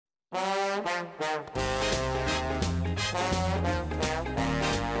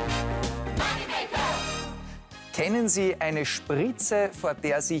Kennen Sie eine Spritze, vor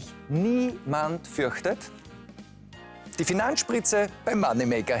der sich niemand fürchtet? Die Finanzspritze beim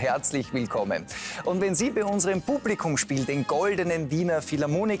Moneymaker. Herzlich willkommen. Und wenn Sie bei unserem Publikumsspiel den goldenen Wiener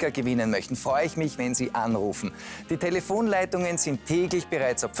Philharmoniker gewinnen möchten, freue ich mich, wenn Sie anrufen. Die Telefonleitungen sind täglich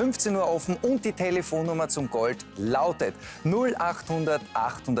bereits ab 15 Uhr offen und die Telefonnummer zum Gold lautet 0800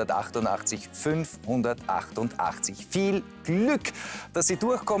 888 588. Viel Glück, dass Sie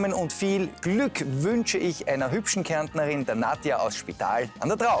durchkommen, und viel Glück wünsche ich einer hübschen Kärntnerin, der Nadja aus Spital an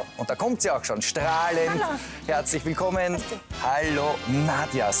der Drau. Und da kommt sie auch schon, strahlend. Hallo. Herzlich willkommen. Hallo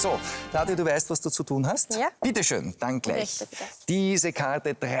Nadja. So, Nadja, du weißt, was du zu tun hast? Ja. Bitte schön, dann gleich. Diese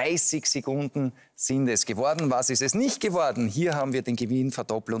Karte, 30 Sekunden sind es geworden. Was ist es nicht geworden? Hier haben wir den Gewinn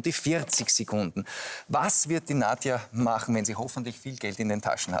verdoppelt und die 40 Sekunden. Was wird die Nadja machen, wenn sie hoffentlich viel Geld in den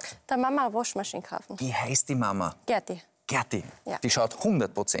Taschen hat? Der Mama eine Waschmaschine kaufen. Wie heißt die Mama? Gerti. Gerti. Ja. Die schaut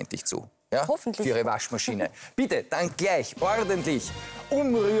 100%ig zu. Ja? Hoffentlich. Für ihre Waschmaschine. Bitte, dann gleich ordentlich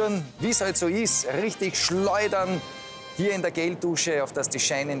umrühren, wie es halt so ist. Richtig schleudern. Hier in der Gelddusche, auf dass die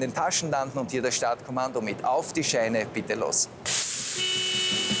Scheine in den Taschen landen, und hier das Startkommando mit auf die Scheine. Bitte los.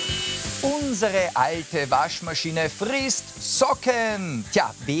 Unsere alte Waschmaschine frisst Socken.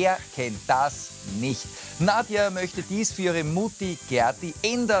 Tja, wer kennt das nicht? Nadja möchte dies für ihre Mutti Gerti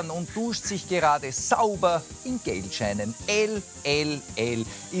ändern und duscht sich gerade sauber in Geldscheinen. LLL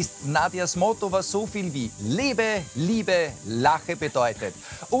ist Nadjas Motto, was so viel wie Lebe, Liebe, Lache bedeutet.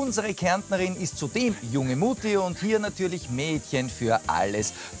 Unsere Kärntnerin ist zudem junge Mutti und hier natürlich Mädchen für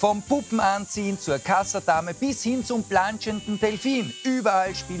alles. Vom Puppenanziehen zur Kassadame bis hin zum planschenden Delfin.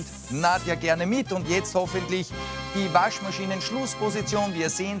 Überall spielt Nadja gerne mit, und jetzt hoffentlich die Waschmaschinen-Schlussposition. Wir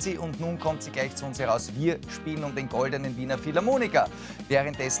sehen sie, und nun kommt sie gleich zu uns heraus. Wir spielen um den goldenen Wiener Philharmoniker,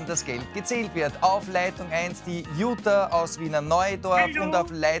 währenddessen das Geld gezählt wird. Auf Leitung 1 die Jutta aus Wiener Neudorf. Hallo. Und auf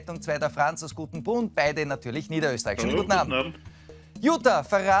Leitung 2 der Franz aus Gutenbrunn, beide natürlich Niederösterreich. Schönen guten Abend. Jutta,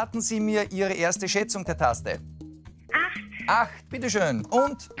 verraten Sie mir Ihre erste Schätzung der Taste. 8. 8, bitteschön.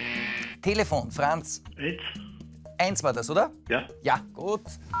 Und Telefon, Franz. 1 war das, oder? Ja. Ja, gut.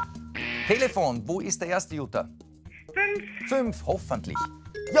 Telefon, wo ist der erste, Jutta? 5. 5, hoffentlich.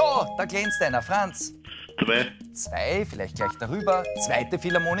 Ja, da glänzt einer. Franz? 2. 2, vielleicht gleich darüber. Zweite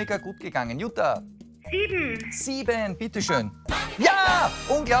Philharmoniker, gut gegangen. Jutta? 7. 7, bitteschön. Ja,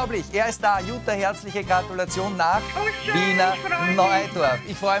 unglaublich, er ist da. Jutta, herzliche Gratulation nach Wiener Neudorf.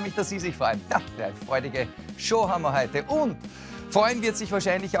 Ich freue mich, dass Sie sich freuen. Ja, eine freudige Show haben wir heute. Und freuen wird sich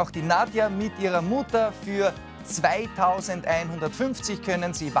wahrscheinlich auch die Nadja mit ihrer Mutter. Für 2150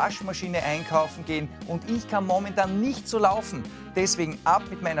 können Sie Waschmaschine einkaufen gehen, und ich kann momentan nicht so laufen. Deswegen ab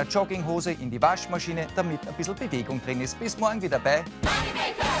mit meiner Jogginghose in die Waschmaschine, damit ein bisschen Bewegung drin ist. Bis morgen wieder bei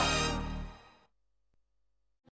Moneymaker.